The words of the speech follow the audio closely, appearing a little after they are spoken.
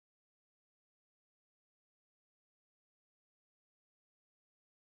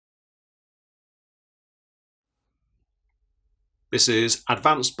This is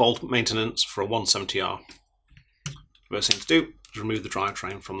advanced bolt maintenance for a 170R. First thing to do is remove the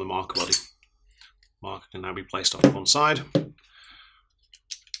drivetrain from the marker body. Marker can now be placed off to one side.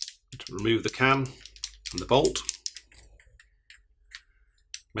 To remove the can and the bolt.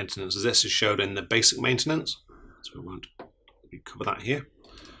 Maintenance as this is showed in the basic maintenance, so we won't cover that here.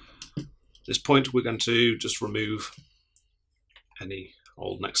 At this point we're going to just remove any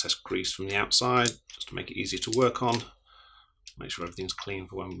old and excess grease from the outside, just to make it easier to work on. Make sure everything's clean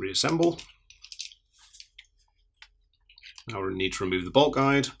for when we reassemble. Now we need to remove the bolt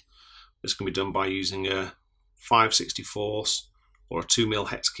guide. This can be done by using a 5/64 or a 2mm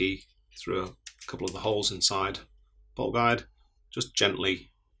hex key through a couple of the holes inside the bolt guide, just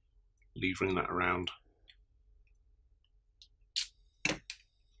gently levering that around.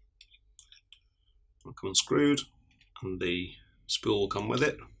 It'll come unscrewed and the spool will come with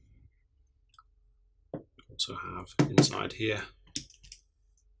it. Also have inside here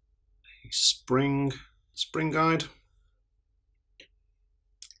a spring guide,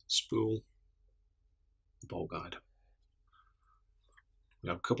 spool, bolt guide. We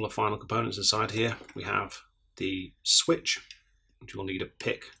have a couple of final components inside here. We have the switch, which you'll need a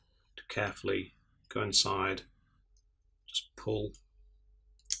pick to carefully go inside, just pull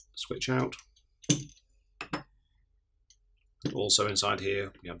the switch out. And also inside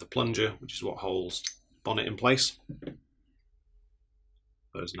here we have the plunger, which is what holds bonnet in place.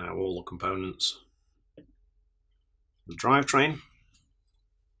 Those are now all the components of the drivetrain.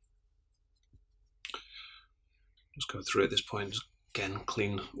 Just go through at this point, again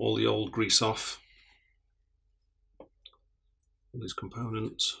clean all the old grease off, all these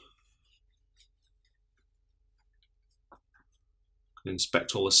components. Can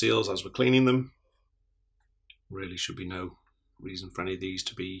inspect all the seals as we're cleaning them. Really should be no reason for any of these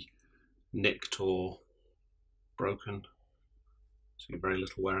to be nicked or broken. So very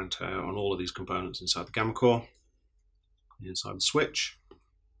little wear and tear on all of these components inside the gamma core, inside the switch.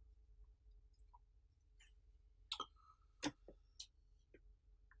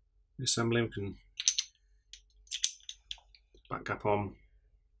 The assembly, we can back cap on.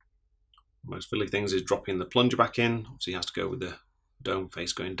 The most fiddly things is dropping the plunger back in. Obviously it has to go with the dome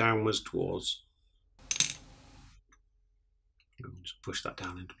face going downwards towards. Just push that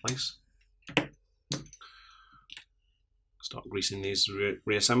down into place. Start greasing these,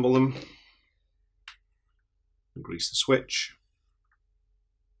 reassemble them. And grease the switch.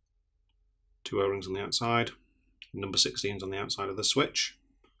 2 O-rings on the outside. Number 16s on the outside of the switch.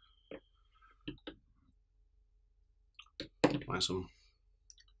 Apply some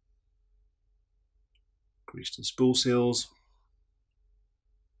grease to the spool seals.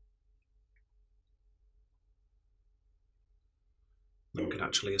 Then we can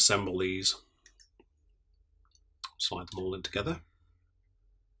actually assemble these, slide them all in together.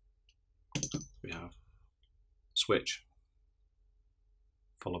 We have switch,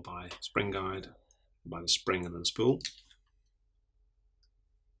 followed by spring guide, by the spring and then spool.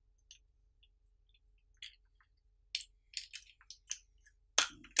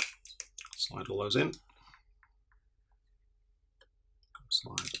 Slide all those in.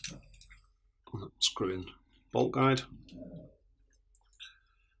 Slide, screw in bolt guide.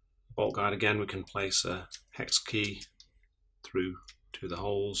 Bolt guide again, we can place a hex key through 2 of the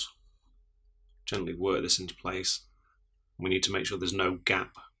holes, gently work this into place. We need to make sure there's no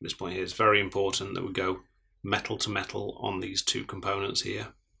gap at this point here. It's very important that we go metal to metal on these 2 components here.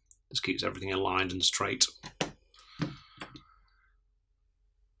 This keeps everything aligned and straight.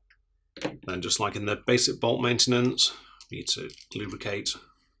 Then just like in the basic bolt maintenance, we need to lubricate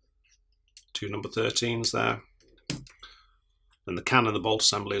 2 number 13s there. And the can and the bolt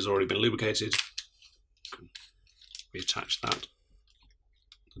assembly has already been lubricated. Reattach that to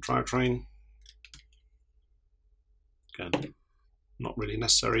the drivetrain. Again, not really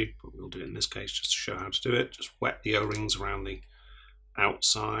necessary, but we'll do it in this case just to show how to do it. Just wet the O-rings around the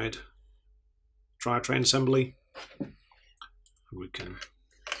outside drivetrain assembly. We can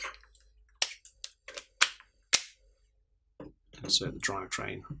insert the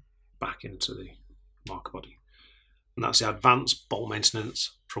drivetrain back into the marker body. And that's the advanced bolt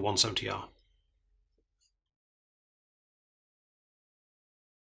maintenance for a 170R.